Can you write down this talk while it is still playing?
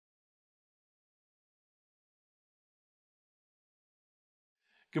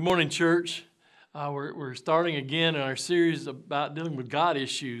Good morning, church. We're starting again in our series about dealing with God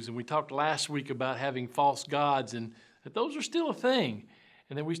issues, and we talked last week about having false gods and that those are still a thing,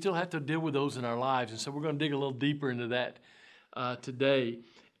 and that we still have to deal with those in our lives. And so we're going to dig a little deeper into that today.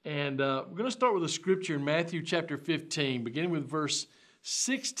 And we're going to start with a scripture in Matthew chapter 15, beginning with verse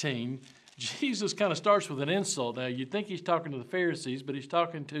 16. Jesus kind of starts with an insult. Now, you'd think he's talking to the Pharisees, but he's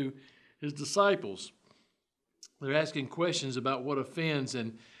talking to his disciples. They're asking questions about what offends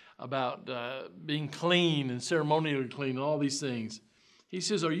and about being clean and ceremonially clean and all these things. He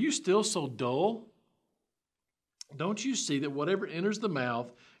says, "Are you still so dull? Don't you see that whatever enters the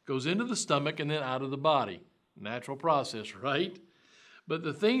mouth goes into the stomach and then out of the body?" Natural process, right? "But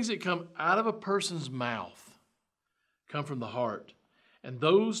the things that come out of a person's mouth come from the heart, and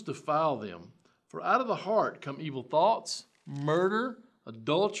those defile them. For out of the heart come evil thoughts, murder,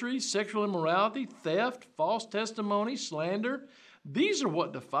 adultery, sexual immorality, theft, false testimony, slander. These are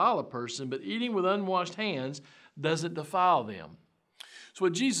what defile a person, but eating with unwashed hands doesn't defile them." So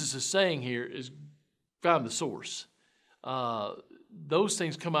what Jesus is saying here is find the source. Those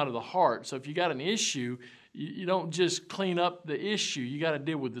things come out of the heart. So if you got an issue, you don't just clean up the issue. You got to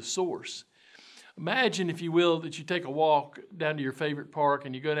deal with the source. Imagine, if you will, that you take a walk down to your favorite park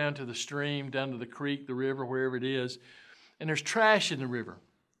and you go down to the stream, down to the creek, the river, wherever it is, and there's trash in the river.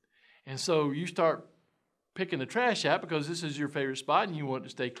 And so you start picking the trash out because this is your favorite spot and you want it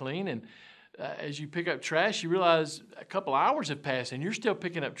to stay clean. And as you pick up trash, you realize a couple hours have passed and you're still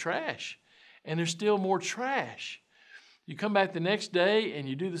picking up trash. And there's still more trash. You come back the next day and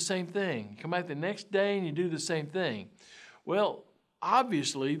you do the same thing. You come back the next day and you do the same thing. Well,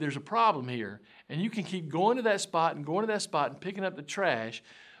 obviously there's a problem here. And you can keep going to that spot and going to that spot and picking up the trash.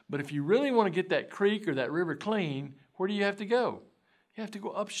 But if you really want to get that creek or that river clean, where do you have to go? You have to go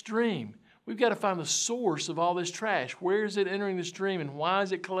upstream. We've got to find the source of all this trash. Where is it entering the stream and why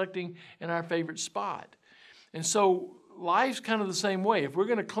is it collecting in our favorite spot? And so life's kind of the same way. If we're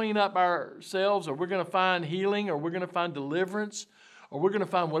going to clean up ourselves, or we're going to find healing, or we're going to find deliverance, or we're going to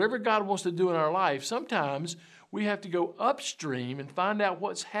find whatever God wants to do in our life, sometimes we have to go upstream and find out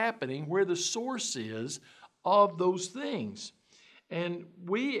what's happening, where the source is of those things. And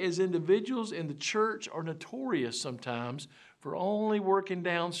we as individuals in the church are notorious sometimes for only working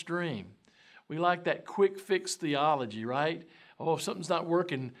downstream. We like that quick fix theology, right? Oh, if something's not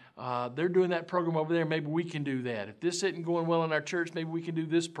working, they're doing that program over there, maybe we can do that. If this isn't going well in our church, maybe we can do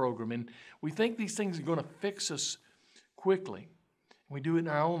this program. And we think these things are going to fix us quickly. We do it in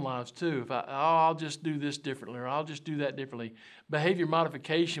our own lives too. I'll just do this differently, or I'll just do that differently. Behavior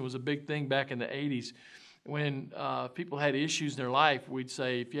modification was a big thing back in the 80s. When people had issues in their life, we'd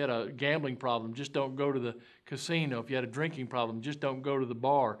say, if you had a gambling problem, just don't go to the casino. If you had a drinking problem, just don't go to the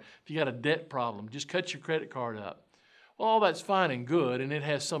bar. If you got a debt problem, just cut your credit card up. Well, all that's fine and good, and it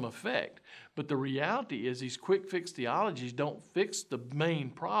has some effect. But the reality is these quick fix theologies don't fix the main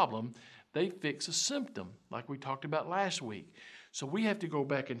problem. They fix a symptom, like we talked about last week. So we have to go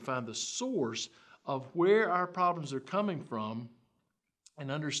back and find the source of where our problems are coming from and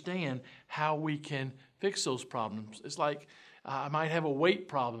understand how we can fix those problems. It's like I might have a weight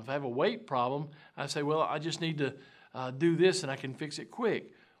problem. If I have a weight problem, I say, well, I just need to do this and I can fix it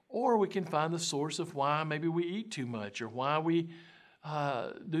quick. Or we can find the source of why maybe we eat too much, or why we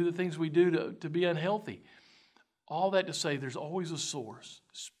do the things we do to be unhealthy. All that to say there's always a source.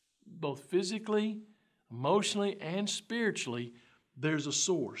 Both physically, emotionally, and spiritually, there's a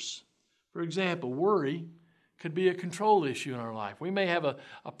source. For example, worry could be a control issue in our life. We may have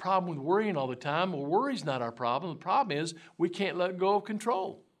a problem with worrying all the time. Well, worry's not our problem. The problem is we can't let go of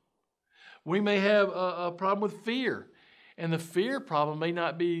control. We may have a problem with fear. And the fear problem may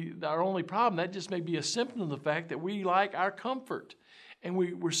not be our only problem. That just may be a symptom of the fact that we like our comfort. And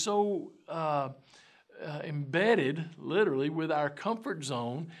we're so embedded, literally, with our comfort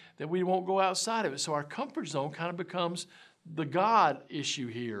zone that we won't go outside of it. So our comfort zone kind of becomes the God issue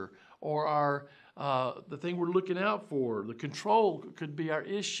here, or the thing we're looking out for. The control could be our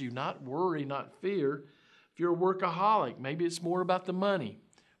issue, not worry, not fear. If you're a workaholic, maybe it's more about the money.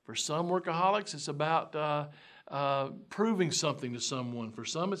 For some workaholics, it's about proving something to someone. For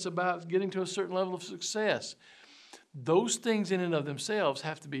some, it's about getting to a certain level of success. Those things in and of themselves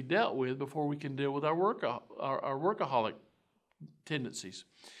have to be dealt with before we can deal with our workaholic tendencies.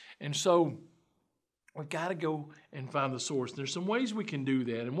 And so we've got to go and find the source. There's some ways we can do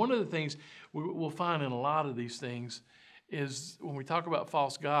that. And one of the things we'll find in a lot of these things is when we talk about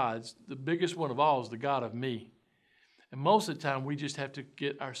false gods, the biggest one of all is the God of me. And most of the time, we just have to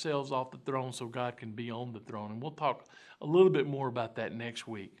get ourselves off the throne so God can be on the throne. And we'll talk a little bit more about that next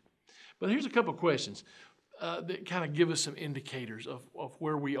week. But here's a couple of questions. that kind of give us some indicators of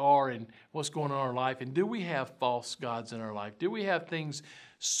where we are and what's going on in our life. And do we have false gods in our life? Do we have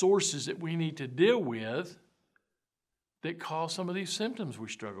sources that we need to deal with that cause some of these symptoms we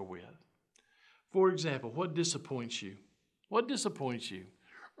struggle with? For example, what disappoints you? What disappoints you?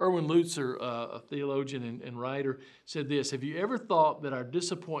 Erwin Lutzer, a theologian and writer, said this: have you ever thought that our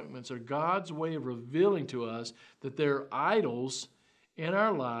disappointments are God's way of revealing to us that there are idols in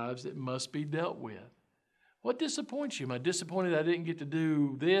our lives that must be dealt with? What disappoints you? Am I disappointed I didn't get to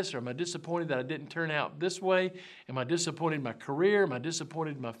do this? Or am I disappointed that I didn't turn out this way? Am I disappointed in my career? Am I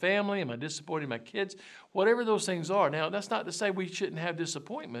disappointed in my family? Am I disappointed in my kids? Whatever those things are. Now, that's not to say we shouldn't have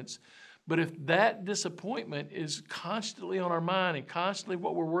disappointments, but if that disappointment is constantly on our mind and constantly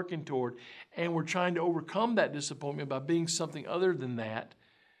what we're working toward, and we're trying to overcome that disappointment by being something other than that,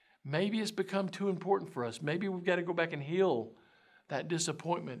 maybe it's become too important for us. Maybe we've got to go back and heal that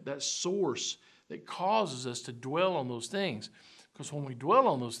disappointment, that source that causes us to dwell on those things. Because when we dwell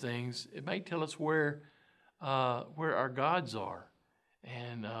on those things, it may tell us where our gods are.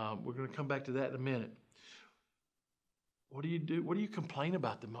 And we're going to come back to that in a minute. What do you do? What do you complain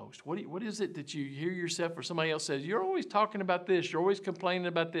about the most? What is it that you hear yourself or somebody else says? You're always talking about this. You're always complaining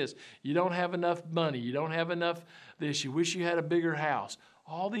about this. You don't have enough money. You don't have enough this. You wish you had a bigger house.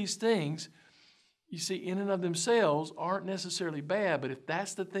 All these things, you see, in and of themselves aren't necessarily bad, but if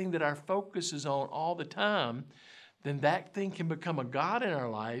that's the thing that our focus is on all the time, then that thing can become a god in our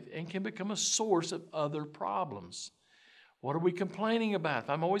life and can become a source of other problems. What are we complaining about? If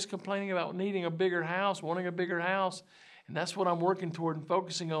I'm always complaining about needing a bigger house, wanting a bigger house, and that's what I'm working toward and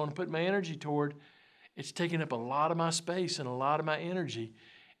focusing on and putting my energy toward, it's taking up a lot of my space and a lot of my energy,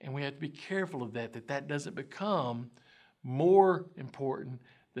 and we have to be careful of that doesn't become more important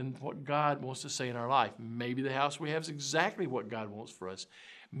than what God wants to say in our life. Maybe the house we have is exactly what God wants for us.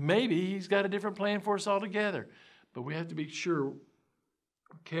 Maybe He's got a different plan for us altogether. But we have to be sure,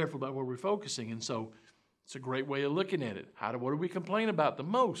 careful about where we're focusing. And so it's a great way of looking at it. What do we complain about the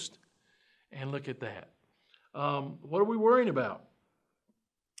most? And look at that. What are we worrying about?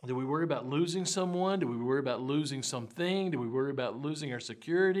 Do we worry about losing someone? Do we worry about losing something? Do we worry about losing our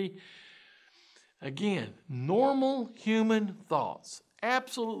security? Again, normal human thoughts.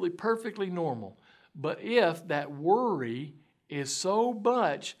 Absolutely perfectly normal. But if that worry is so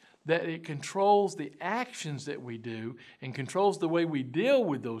much that it controls the actions that we do and controls the way we deal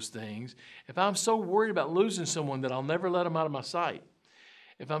with those things, if I'm so worried about losing someone that I'll never let them out of my sight,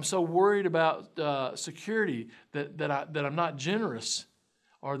 if I'm so worried about security that I'm not generous,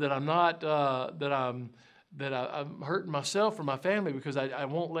 or that I'm not I'm hurting myself or my family because I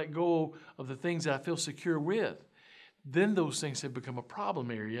won't let go of the things that I feel secure with, then those things have become a problem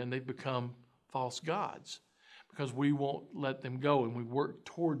area and they've become false gods because we won't let them go and we work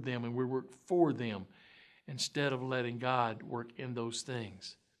toward them and we work for them instead of letting God work in those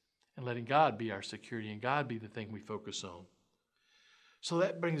things and letting God be our security and God be the thing we focus on. So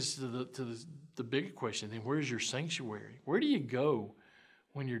that brings us to the bigger question then: where's your sanctuary? Where do you go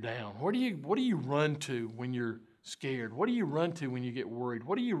when you're down? What do you run to when you're scared? What do you run to when you get worried?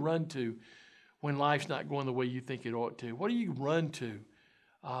 What do you run to when life's not going the way you think it ought to? What do you run to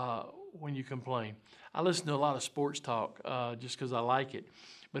when you complain? I listen to a lot of sports talk just because I like it.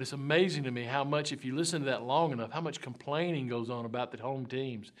 But it's amazing to me how much, if you listen to that long enough, how much complaining goes on about the home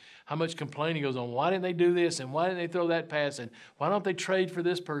teams. How much complaining goes on. Why didn't they do this? And why didn't they throw that pass? And why don't they trade for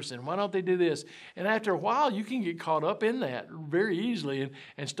this person? Why don't they do this? And after a while, you can get caught up in that very easily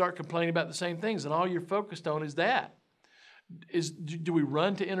and start complaining about the same things. And all you're focused on is that. Do we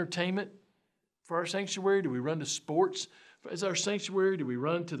run to entertainment for our sanctuary? Do we run to sports as our sanctuary? Do we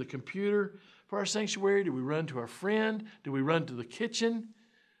run to the computer for our sanctuary? Do we run to our friend? Do we run to the kitchen?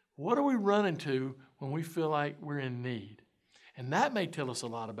 What are we running to when we feel like we're in need? And that may tell us a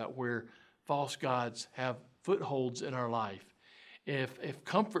lot about where false gods have footholds in our life. If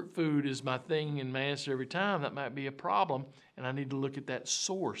comfort food is my thing and my answer every time, that might be a problem, and I need to look at that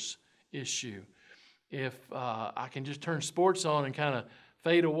source issue. If I can just turn sports on and kind of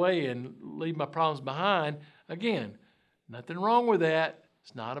fade away and leave my problems behind, again, nothing wrong with that.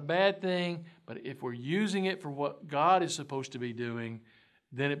 It's not a bad thing, but if we're using it for what God is supposed to be doing,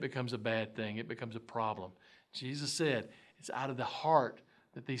 then it becomes a bad thing. It becomes a problem. Jesus said, it's out of the heart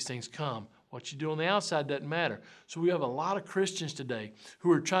that these things come. What you do on the outside doesn't matter. So we have a lot of Christians today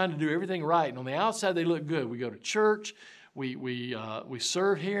who are trying to do everything right, and on the outside they look good. We go to church, we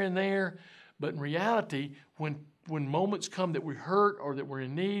serve here and there, but in reality, when moments come that we hurt or that we're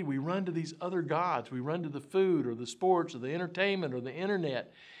in need, we run to these other gods. We run to the food or the sports or the entertainment or the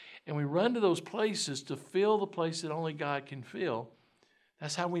internet, and we run to those places to fill the place that only God can fill.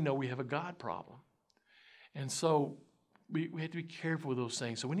 That's how we know we have a God problem. And so we have to be careful with those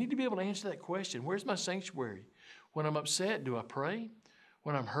things. So we need to be able to answer that question. Where's my sanctuary? When I'm upset, do I pray?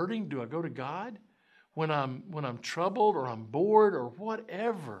 When I'm hurting, do I go to God? When I'm troubled or I'm bored or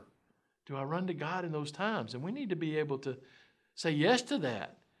whatever, do I run to God in those times? And we need to be able to say yes to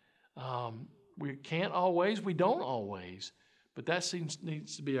that. We can't always, we don't always, but that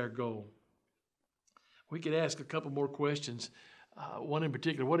needs to be our goal. We could ask a couple more questions. One in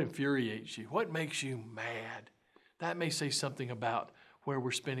particular, what infuriates you? What makes you mad? That may say something about where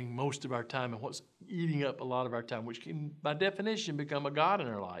we're spending most of our time and what's eating up a lot of our time, which can, by definition, become a god in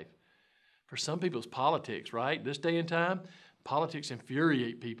our life. For some people, it's politics, right? This day and time, politics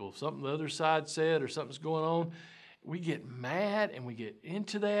infuriate people. Something the other side said or something's going on, we get mad and we get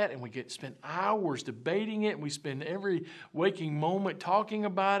into that and we spend hours debating it, and we spend every waking moment talking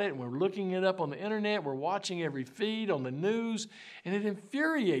about it, and we're looking it up on the internet, we're watching every feed on the news, and it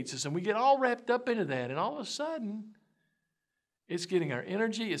infuriates us, and we get all wrapped up into that, and all of a sudden, it's getting our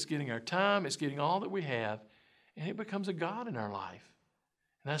energy, it's getting our time, it's getting all that we have, and it becomes a god in our life.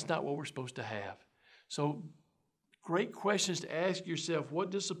 And that's not what we're supposed to have. So, great questions to ask yourself. What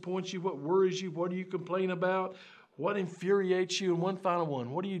disappoints you? What worries you? What do you complain about? What infuriates you? And one final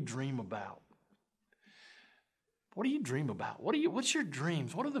one, what do you dream about? What do you dream about? What's your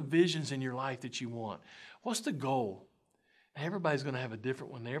dreams? What are the visions in your life that you want? What's the goal? Now, everybody's going to have a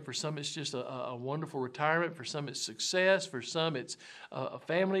different one there. For some, it's just a wonderful retirement. For some, it's success. For some, it's a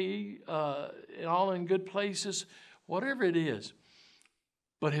family all in good places. Whatever it is.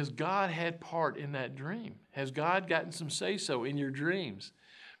 But has God had part in that dream? Has God gotten some say-so in your dreams?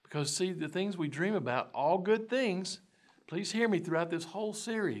 Because, see, the things we dream about, all good things, please hear me throughout this whole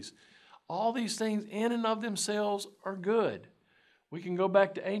series, all these things in and of themselves are good. We can go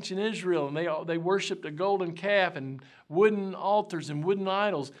back to ancient Israel, and they worshiped a golden calf and wooden altars and wooden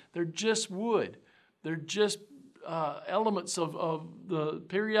idols. They're just wood. They're just elements of the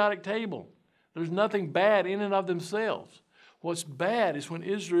periodic table. There's nothing bad in and of themselves. What's bad is when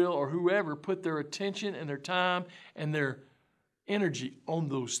Israel or whoever put their attention and their time and their energy on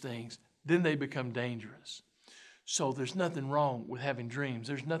those things. Then they become dangerous. So there's nothing wrong with having dreams.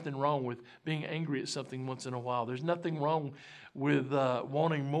 There's nothing wrong with being angry at something once in a while. There's nothing wrong with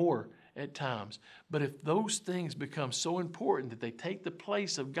wanting more at times. But if those things become so important that they take the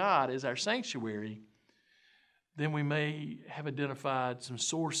place of God as our sanctuary, then we may have identified some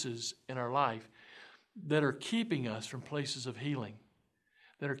sources in our life that are keeping us from places of healing,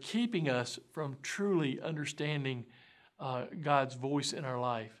 that are keeping us from truly understanding God's voice in our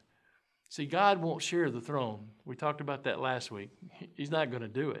life. See, God won't share the throne. We talked about that last week. He's not going to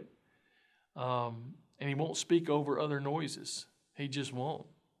do it. And He won't speak over other noises. He just won't.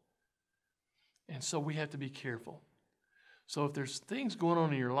 And so we have to be careful. So if there's things going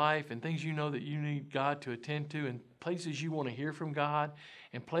on in your life and things you know that you need God to attend to, and places you want to hear from God,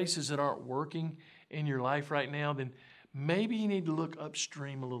 and places that aren't working in your life right now, then maybe you need to look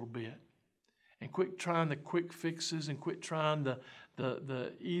upstream a little bit and quit trying the quick fixes and quit trying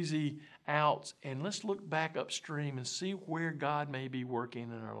the easy outs, and let's look back upstream and see where God may be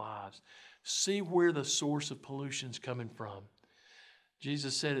working in our lives. See where the source of pollution is coming from.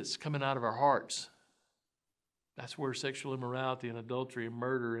 Jesus said it's coming out of our hearts. That's where sexual immorality and adultery and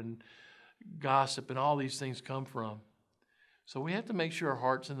murder and gossip and all these things come from. So we have to make sure our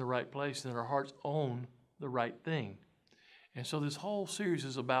heart's in the right place and that our hearts own the right thing. And so this whole series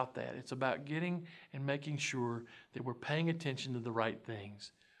is about that. It's about getting and making sure that we're paying attention to the right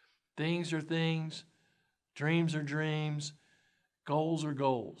things. Things are things, dreams are dreams, goals are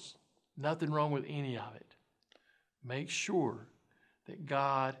goals. Nothing wrong with any of it. Make sure that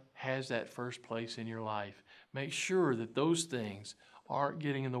God has that first place in your life. Make sure that those things aren't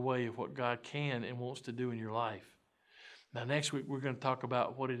getting in the way of what God can and wants to do in your life. Now, next week, we're going to talk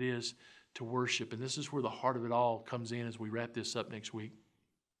about what it is to worship, and this is where the heart of it all comes in as we wrap this up next week.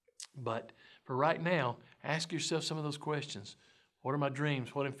 But for right now, ask yourself some of those questions. What are my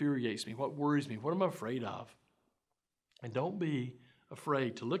dreams? What infuriates me? What worries me? What am I afraid of? And don't be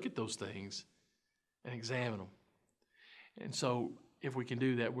afraid to look at those things and examine them. And so if we can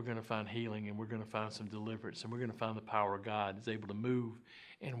do that, we're going to find healing, and we're going to find some deliverance, and we're going to find the power of God that's able to move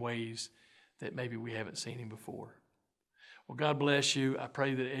in ways that maybe we haven't seen Him before. Well, God bless you. I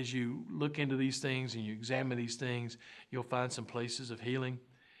pray that as you look into these things and you examine these things, you'll find some places of healing.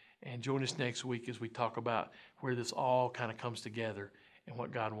 And join us next week as we talk about where this all kind of comes together and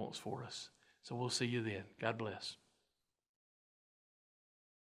what God wants for us. So we'll see you then. God bless.